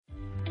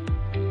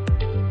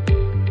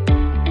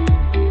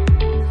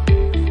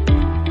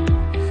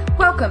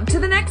Welcome to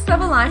the Next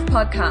Level Life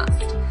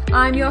podcast.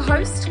 I'm your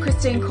host,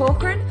 Christine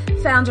Corcoran,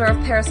 founder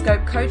of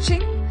Periscope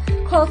Coaching,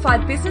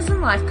 qualified business and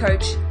life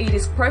coach,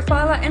 e-disc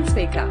profiler and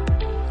speaker.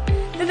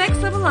 The Next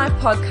Level Life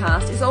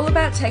podcast is all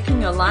about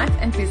taking your life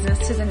and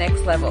business to the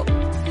next level.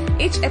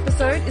 Each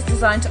episode is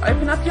designed to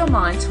open up your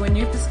mind to a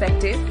new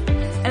perspective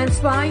and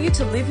inspire you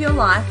to live your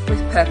life with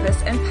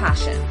purpose and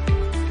passion.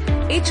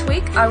 Each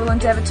week, I will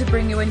endeavour to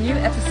bring you a new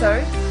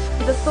episode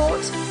with a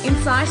thought,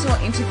 insight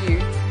or interview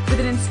with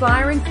an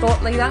inspiring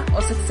thought leader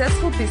or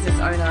successful business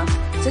owner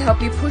to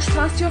help you push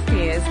past your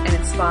fears and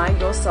inspire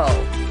your soul.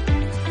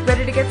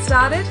 Ready to get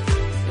started?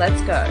 Let's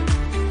go.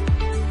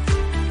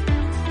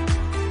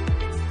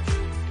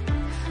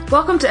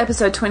 Welcome to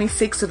episode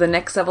 26 of the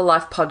Next Level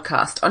Life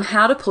podcast on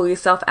how to pull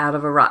yourself out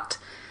of a rut.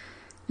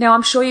 Now,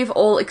 I'm sure you've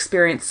all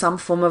experienced some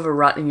form of a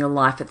rut in your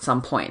life at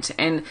some point,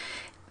 and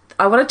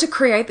I wanted to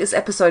create this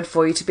episode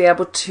for you to be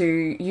able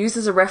to use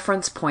as a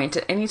reference point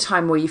at any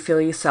time where you feel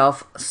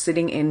yourself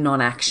sitting in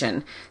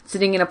non-action,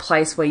 sitting in a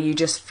place where you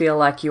just feel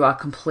like you are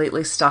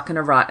completely stuck in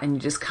a rut and you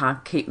just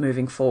can't keep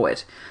moving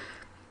forward.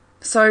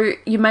 So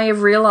you may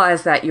have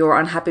realized that you're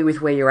unhappy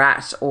with where you're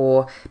at,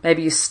 or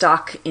maybe you're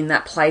stuck in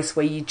that place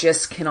where you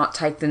just cannot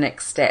take the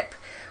next step,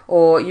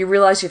 or you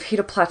realize you've hit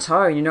a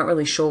plateau and you're not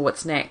really sure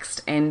what's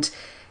next. And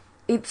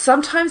it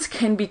sometimes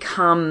can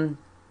become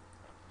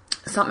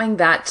something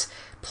that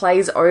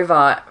plays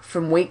over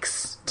from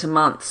weeks to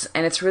months,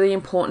 and it's really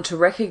important to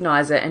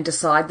recognize it and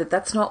decide that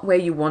that's not where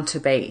you want to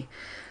be.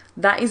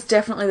 That is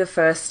definitely the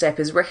first step,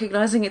 is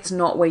recognizing it's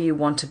not where you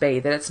want to be,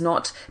 that it's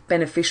not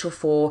beneficial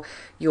for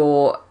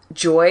your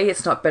joy,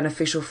 it's not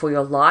beneficial for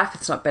your life,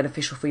 it's not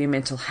beneficial for your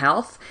mental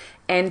health.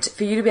 And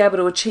for you to be able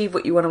to achieve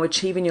what you want to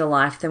achieve in your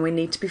life, then we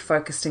need to be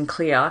focused and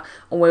clear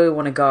on where we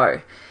want to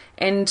go.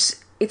 And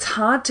it's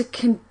hard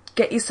to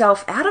get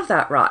yourself out of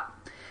that rut.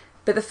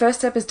 But the first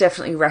step is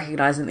definitely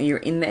recognizing that you're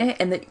in there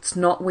and that it's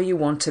not where you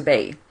want to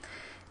be.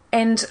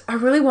 And I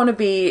really want to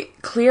be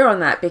clear on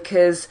that,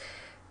 because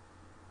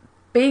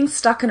being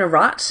stuck in a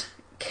rut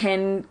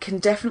can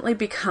definitely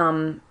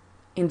become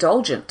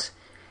indulgent.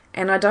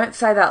 And I don't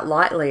say that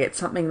lightly. It's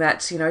something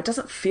that, it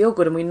doesn't feel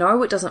good, and we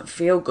know it doesn't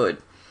feel good.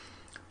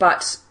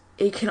 But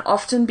it can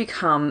often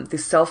become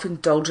this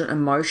self-indulgent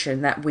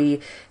emotion that we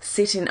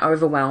sit in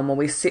overwhelm, or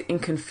we sit in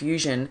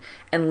confusion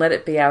and let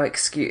it be our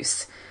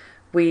excuse.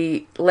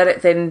 We let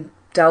it then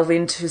delve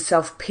into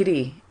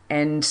self-pity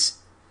and,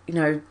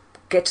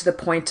 get to the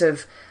point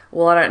of,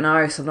 well, I don't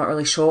know, so I'm not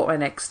really sure what my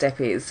next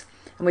step is.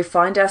 And we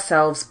find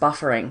ourselves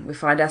buffering. We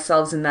find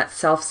ourselves in that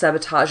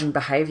self-sabotaging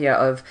behaviour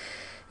of,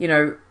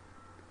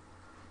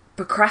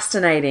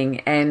 procrastinating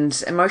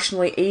and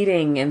emotionally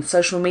eating and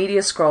social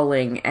media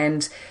scrolling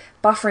and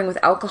buffering with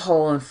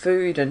alcohol and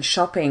food and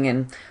shopping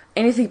and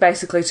anything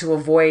basically to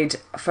avoid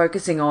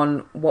focusing on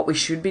what we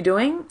should be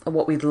doing or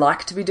what we'd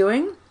like to be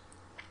doing.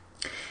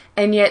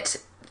 And yet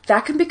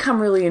that can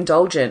become really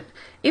indulgent,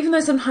 even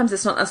though sometimes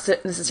it's not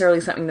necessarily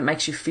something that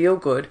makes you feel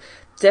good.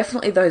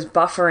 Definitely those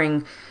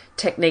buffering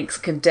techniques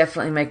can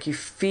definitely make you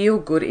feel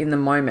good in the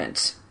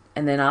moment.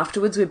 And then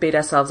afterwards we beat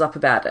ourselves up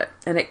about it.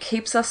 And it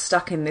keeps us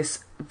stuck in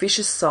this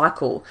vicious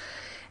cycle.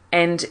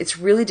 And it's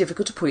really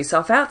difficult to pull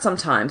yourself out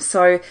sometimes.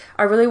 So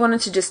I really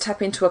wanted to just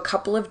tap into a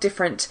couple of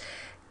different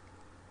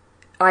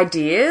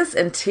ideas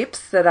and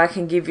tips that I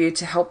can give you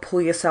to help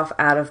pull yourself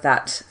out of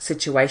that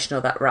situation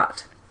or that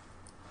rut.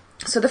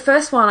 So the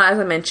first one, as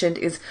I mentioned,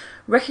 is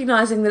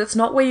recognizing that it's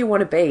not where you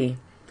want to be,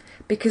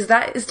 because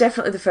that is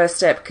definitely the first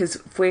step. Because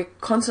if we're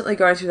constantly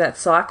going through that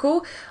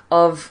cycle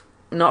of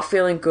not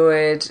feeling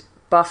good,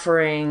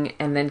 buffering,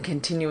 and then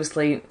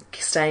continuously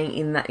staying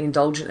in that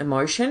indulgent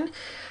emotion,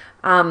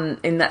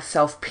 in that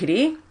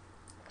self-pity,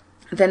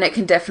 then it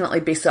can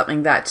definitely be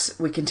something that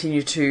we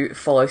continue to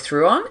follow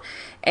through on.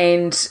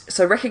 And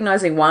so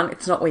recognizing, one,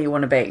 it's not where you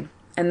want to be.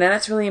 And then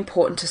it's really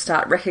important to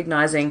start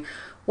recognizing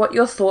what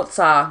your thoughts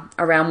are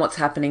around what's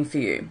happening for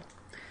you.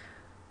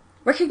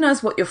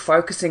 Recognize what you're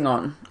focusing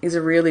on is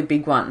a really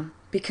big one,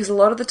 because a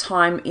lot of the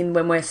time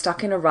when we're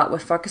stuck in a rut, we're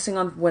focusing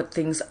on what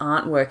things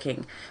aren't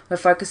working. We're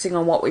focusing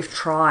on what we've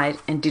tried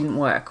and didn't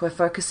work. We're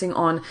focusing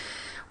on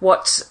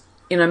what,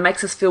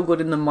 makes us feel good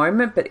in the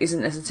moment, but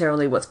isn't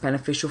necessarily what's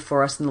beneficial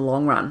for us in the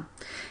long run.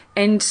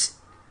 And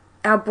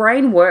our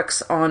brain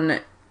works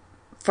on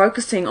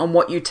focusing on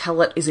what you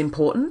tell it is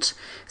important.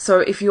 So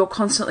if you're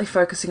constantly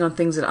focusing on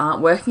things that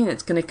aren't working,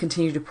 it's going to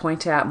continue to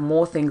point out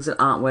more things that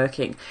aren't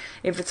working.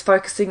 If it's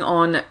focusing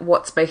on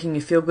what's making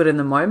you feel good in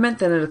the moment,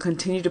 then it'll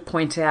continue to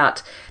point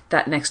out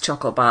that next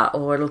chocolate bar,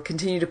 or it'll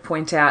continue to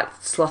point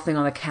out slothing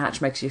on the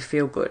couch makes you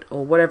feel good,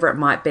 or whatever it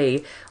might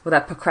be, or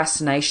that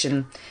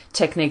procrastination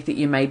technique that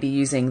you may be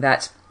using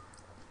that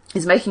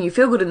is making you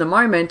feel good in the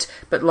moment,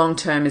 but long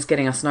term is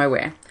getting us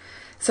nowhere.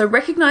 So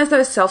recognize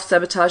those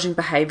self-sabotaging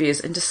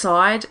behaviours and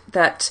decide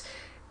that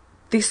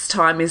this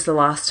time is the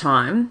last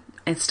time,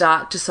 and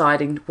start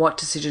deciding what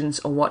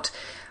decisions or what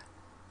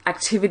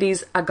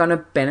activities are going to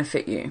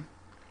benefit you.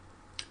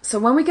 So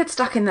when we get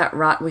stuck in that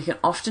rut, we can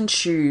often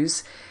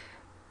choose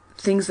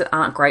things that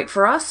aren't great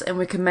for us, and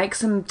we can make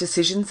some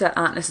decisions that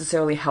aren't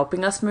necessarily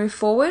helping us move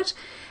forward.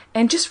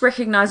 And just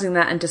recognizing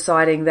that and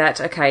deciding that,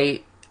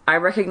 okay, I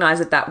recognize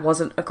that that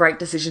wasn't a great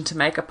decision to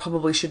make. I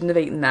probably shouldn't have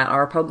eaten that,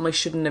 or I probably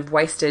shouldn't have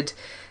wasted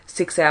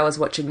 6 hours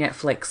watching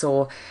Netflix,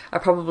 or I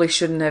probably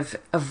shouldn't have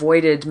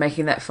avoided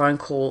making that phone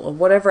call, or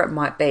whatever it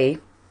might be.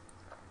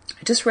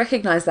 Just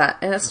recognize that.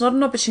 And it's not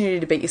an opportunity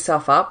to beat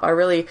yourself up. I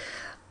really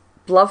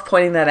love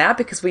pointing that out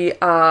because we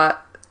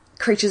are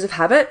creatures of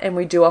habit and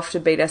we do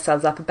often beat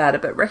ourselves up about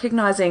it. But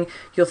recognizing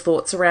your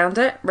thoughts around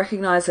it,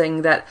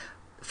 recognizing that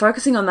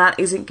focusing on that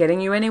isn't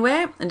getting you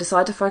anywhere, and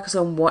decide to focus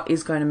on what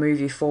is going to move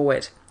you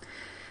forward.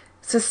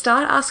 So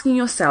start asking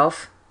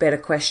yourself better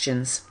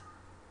questions.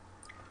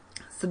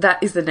 So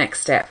that is the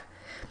next step.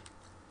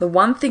 The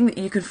one thing that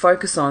you can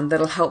focus on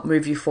that'll help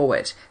move you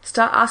forward.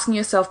 Start asking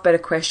yourself better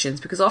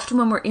questions, because often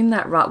when we're in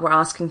that rut, we're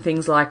asking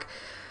things like,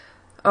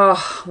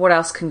 oh, what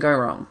else can go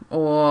wrong?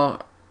 Or,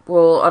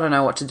 well, I don't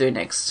know what to do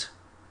next.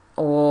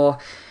 Or,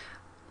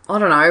 I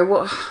don't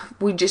know,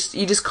 you're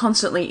just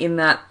constantly in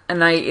that,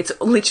 and it's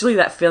literally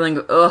that feeling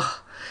of, ugh,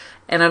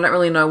 and I don't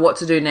really know what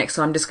to do next,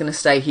 so I'm just going to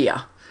stay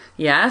here.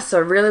 Yeah, so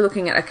really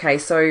looking at, okay,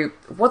 so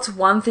what's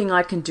one thing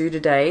I can do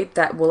today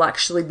that will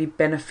actually be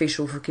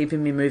beneficial for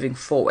keeping me moving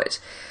forward?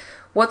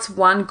 What's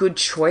one good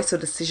choice or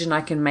decision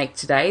I can make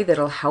today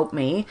that'll help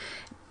me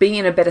be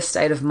in a better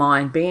state of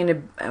mind,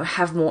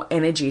 have more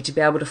energy to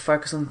be able to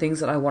focus on things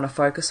that I want to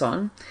focus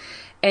on?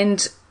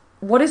 And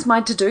what is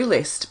my to-do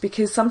list?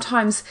 Because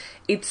sometimes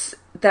it's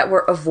that we're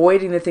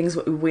avoiding the things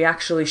that we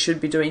actually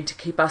should be doing to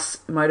keep us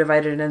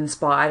motivated and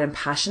inspired and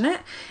passionate,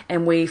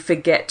 and we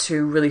forget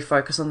to really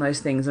focus on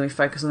those things, and we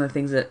focus on the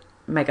things that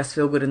make us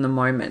feel good in the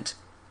moment.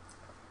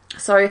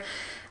 So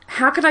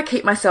how can I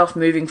keep myself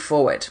moving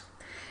forward?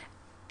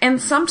 And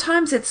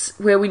sometimes it's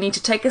where we need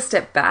to take a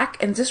step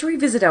back and just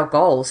revisit our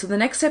goals. So the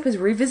next step is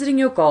revisiting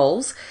your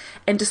goals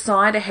and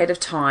decide ahead of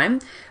time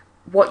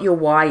what your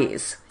why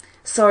is.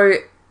 So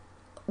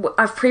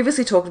I've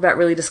previously talked about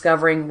really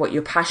discovering what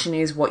your passion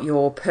is, what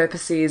your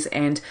purpose is,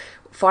 and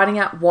finding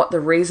out what the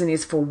reason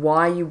is for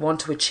why you want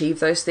to achieve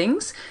those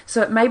things.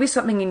 So it may be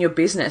something in your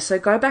business. So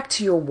go back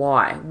to your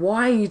why.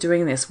 Why are you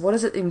doing this? What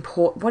is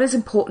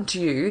important to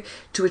you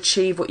to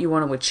achieve what you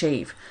want to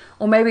achieve?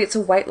 Or maybe it's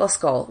a weight loss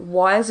goal.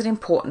 Why is it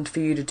important for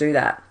you to do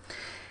that?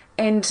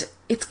 And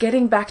it's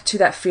getting back to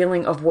that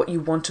feeling of what you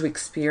want to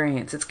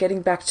experience. It's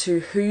getting back to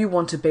who you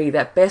want to be,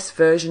 that best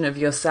version of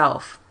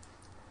yourself.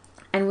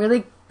 And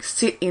really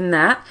sit in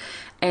that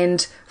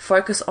and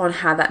focus on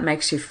how that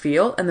makes you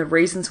feel and the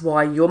reasons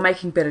why you're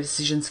making better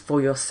decisions for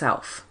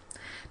yourself.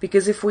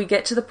 Because if we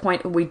get to the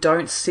point where we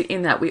don't sit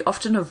in that, we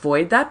often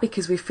avoid that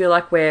because we feel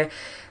like we're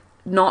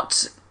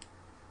not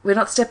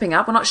stepping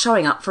up, we're not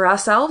showing up for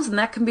ourselves, and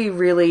that can be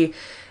really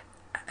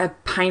a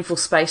painful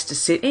space to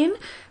sit in.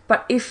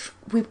 But if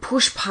we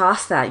push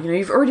past that,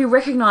 you've already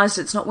recognized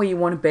it's not where you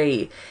want to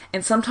be,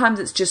 and sometimes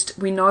it's just,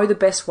 we know the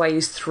best way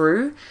is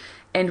through,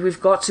 and we've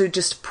got to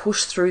just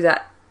push through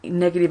that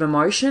negative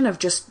emotion of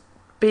just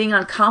being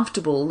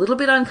uncomfortable, a little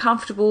bit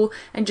uncomfortable,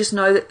 and just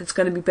know that it's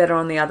going to be better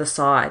on the other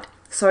side.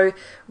 So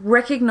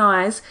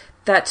recognize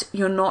that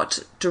you're not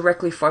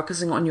directly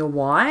focusing on your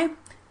why,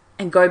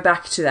 and go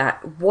back to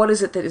that. What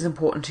is it that is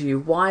important to you?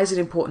 Why is it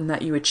important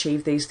that you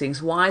achieve these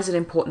things? Why is it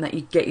important that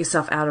you get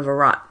yourself out of a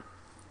rut?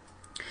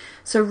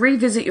 So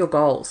revisit your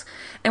goals.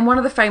 And one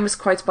of the famous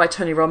quotes by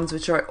Tony Robbins,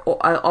 which I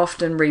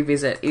often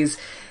revisit, is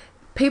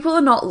people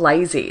are not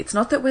lazy. It's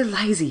not that we're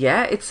lazy,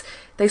 yeah?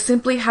 They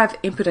simply have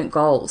impotent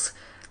goals.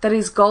 That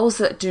is, goals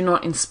that do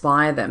not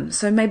inspire them.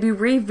 So maybe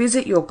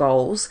revisit your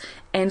goals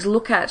and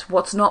look at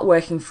what's not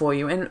working for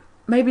you, and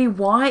maybe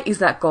why is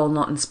that goal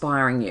not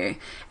inspiring you,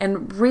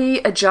 and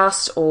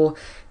readjust or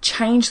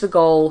change the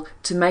goal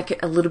to make it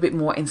a little bit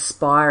more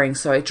inspiring,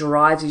 so it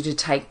drives you to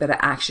take better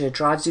action. It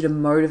drives you to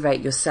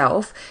motivate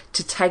yourself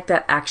to take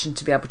that action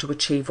to be able to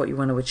achieve what you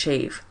want to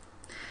achieve.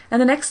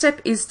 And the next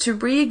step is to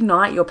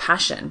reignite your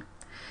passion.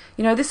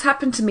 This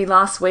happened to me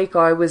last week.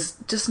 I was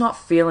just not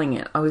feeling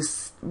it.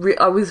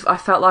 I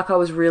felt like I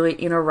was really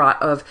in a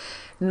rut of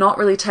not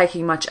really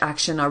taking much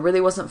action. I really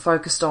wasn't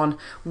focused on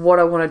what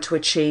I wanted to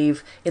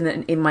achieve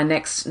in my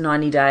next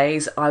 90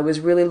 days. I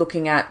was really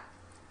looking at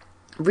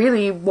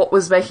what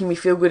was making me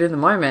feel good in the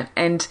moment.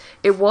 And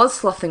it was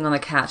sloughing on the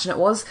couch, and it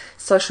was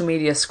social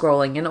media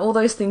scrolling, and all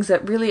those things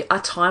that really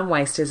are time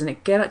wasters, and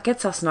it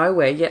gets us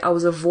nowhere. Yet I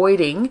was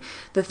avoiding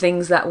the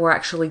things that were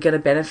actually going to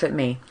benefit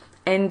me.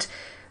 And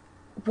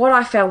what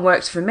I found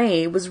worked for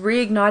me was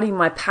reigniting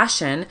my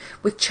passion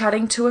with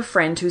chatting to a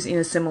friend who's in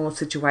a similar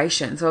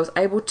situation. So I was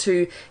able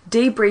to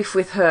debrief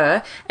with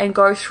her and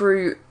go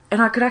through,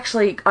 and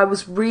I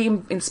was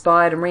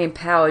re-inspired and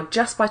re-empowered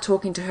just by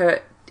talking to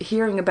her,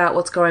 hearing about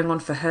what's going on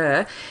for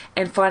her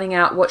and finding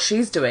out what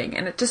she's doing.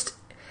 And it just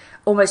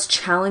almost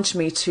challenged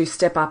me to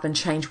step up and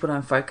change what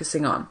I'm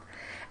focusing on.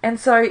 And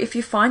so if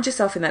you find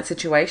yourself in that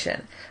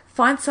situation,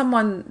 find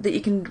someone that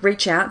you can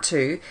reach out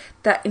to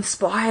that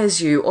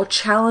inspires you or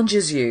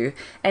challenges you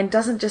and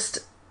doesn't just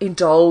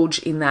indulge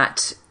in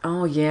that,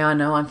 oh yeah, I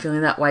know, I'm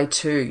feeling that way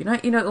too.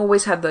 You don't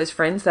always have those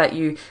friends that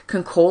you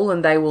can call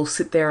and they will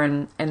sit there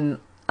and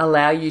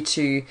allow you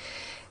to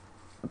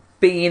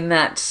be in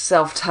that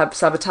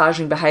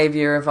self-sabotaging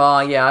behaviour of, oh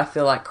yeah, I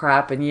feel like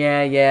crap, and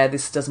yeah,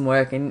 this doesn't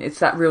work. And it's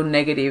that real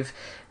negative,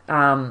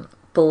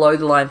 below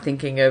the line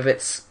thinking of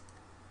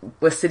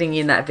we're sitting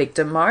in that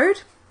victim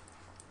mode.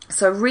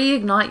 So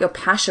reignite your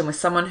passion with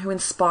someone who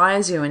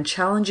inspires you and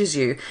challenges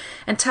you,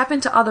 and tap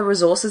into other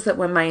resources that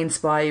may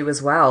inspire you as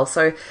well.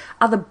 So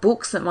other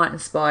books that might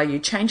inspire you,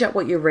 change up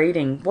what you're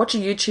reading, watch a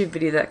YouTube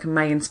video that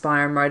may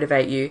inspire and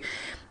motivate you,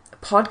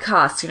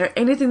 podcasts,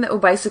 anything that will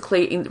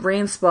basically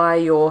re-inspire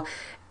your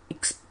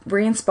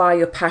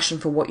passion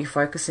for what you're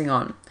focusing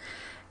on.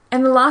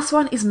 And the last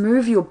one is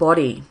move your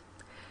body.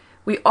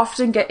 We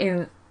often get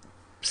in,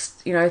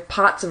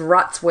 parts of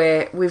ruts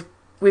where we've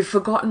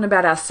forgotten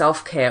about our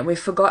self-care. We've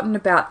forgotten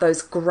about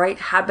those great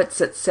habits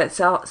that sets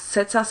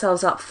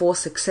ourselves up for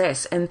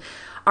success. And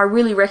I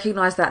really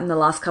recognize that in the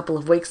last couple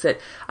of weeks, that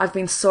I've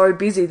been so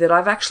busy that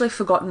I've actually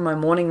forgotten my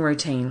morning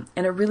routine,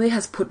 and it really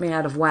has put me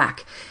out of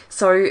whack.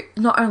 So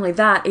not only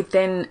that,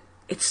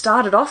 it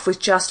started off with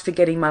just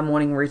forgetting my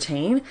morning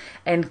routine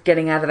and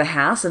getting out of the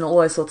house and all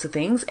those sorts of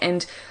things.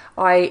 And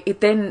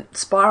it then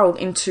spiraled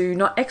into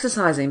not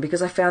exercising,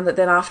 because I found that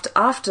then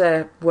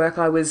after work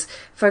I was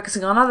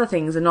focusing on other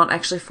things and not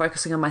actually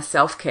focusing on my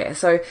self-care.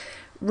 So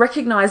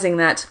recognizing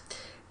that,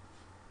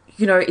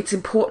 it's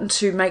important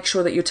to make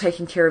sure that you're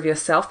taking care of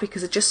yourself,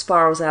 because it just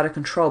spirals out of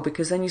control,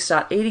 because then you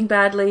start eating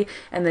badly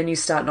and then you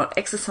start not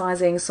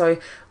exercising. So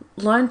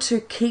learn to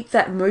keep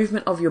that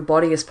movement of your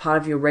body as part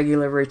of your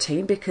regular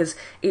routine, because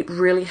it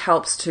really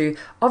helps to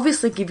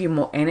obviously give you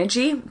more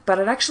energy, but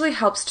it actually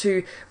helps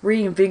to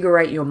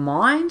reinvigorate your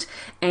mind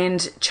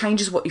and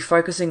changes what you're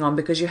focusing on,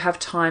 because you have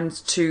time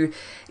to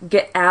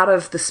get out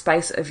of the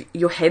space of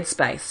your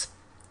headspace.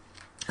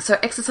 So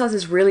exercise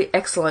is really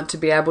excellent to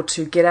be able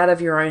to get out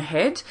of your own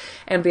head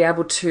and be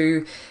able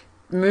to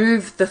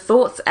move the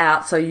thoughts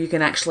out, so you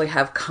can actually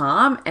have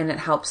calm, and it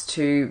helps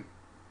to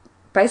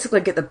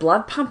basically get the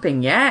blood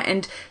pumping,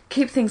 and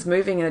keep things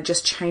moving, and it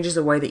just changes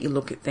the way that you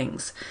look at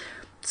things.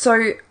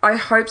 So I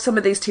hope some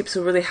of these tips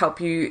will really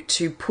help you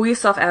to pull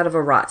yourself out of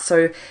a rut.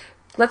 So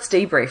let's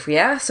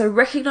debrief, So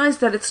recognize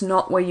that it's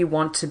not where you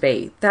want to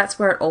be. That's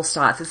where it all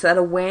starts. It's that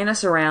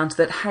awareness around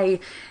that, hey,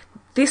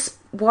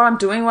 what I'm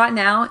doing right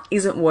now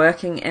isn't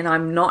working, and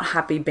I'm not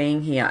happy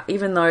being here,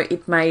 even though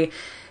it may,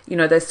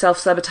 those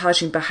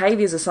self-sabotaging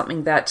behaviours are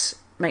something that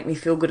make me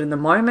feel good in the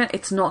moment.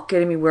 It's not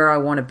getting me where I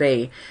want to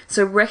be.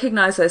 So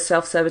recognize those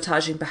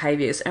self-sabotaging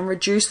behaviours and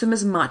reduce them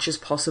as much as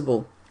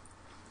possible.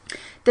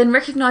 Then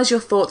recognize your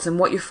thoughts and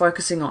what you're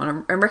focusing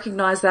on, and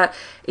recognize that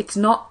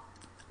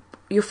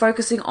you're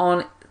focusing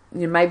on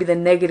maybe the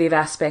negative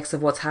aspects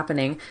of what's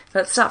happening.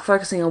 Let's start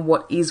focusing on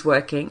what is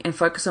working and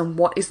focus on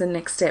what is the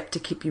next step to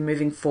keep you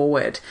moving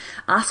forward.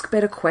 Ask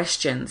better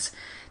questions.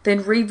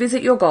 Then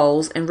revisit your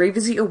goals and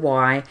revisit your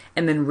why,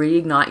 and then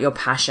reignite your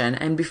passion.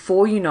 And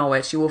before you know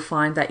it, you will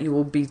find that you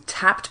will be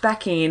tapped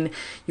back in,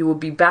 you will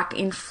be back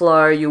in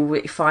flow, you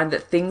will find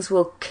that things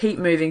will keep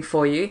moving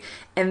for you.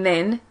 And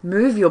then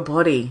move your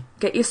body.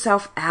 Get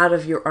yourself out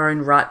of your own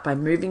rut by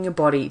moving your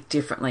body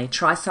differently.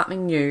 Try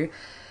something new,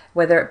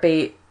 whether it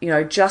be,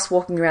 just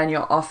walking around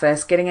your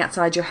office, getting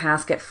outside your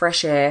house, get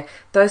fresh air,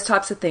 those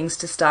types of things,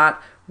 to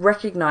start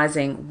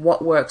recognizing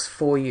what works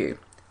for you.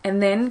 And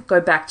then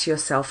go back to your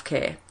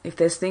self-care. If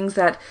there's things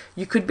that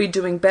you could be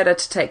doing better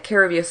to take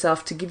care of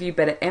yourself, to give you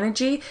better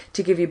energy,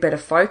 to give you better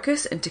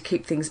focus, and to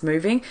keep things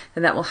moving,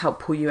 then that will help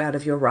pull you out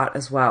of your rut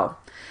as well.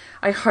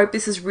 I hope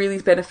this is really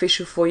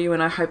beneficial for you,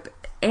 and I hope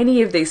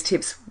any of these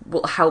tips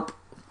will help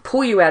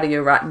pull you out of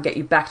your rut and get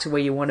you back to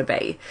where you want to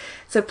be.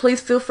 So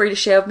please feel free to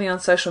share with me on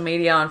social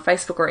media, on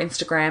Facebook or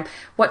Instagram,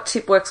 what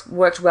tip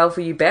worked well for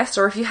you best,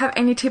 or if you have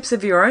any tips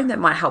of your own that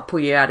might help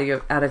pull you out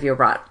of your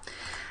rut.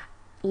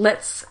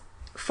 Let's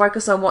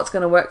focus on what's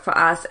going to work for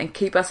us and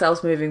keep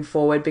ourselves moving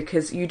forward,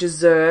 because you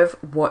deserve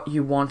what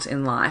you want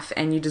in life,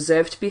 and you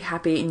deserve to be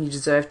happy, and you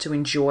deserve to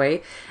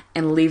enjoy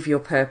and live your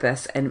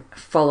purpose and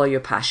follow your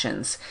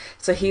passions.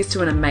 So here's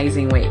to an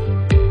amazing week.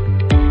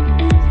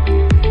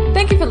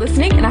 Thank you for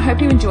listening, and I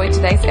hope you enjoyed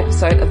today's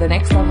episode of the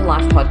Next Level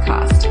Life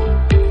podcast.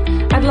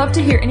 I'd love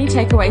to hear any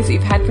takeaways that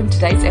you've had from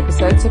today's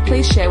episode, so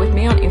please share with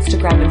me on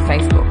Instagram and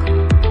Facebook.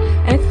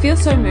 And if you feel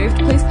so moved,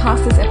 please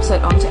pass this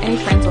episode on to any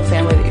friends or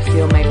family that you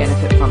feel may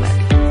benefit from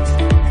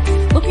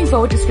it. Looking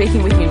forward to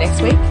speaking with you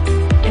next week,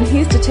 and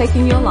here's to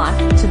taking your life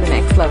to the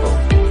next level.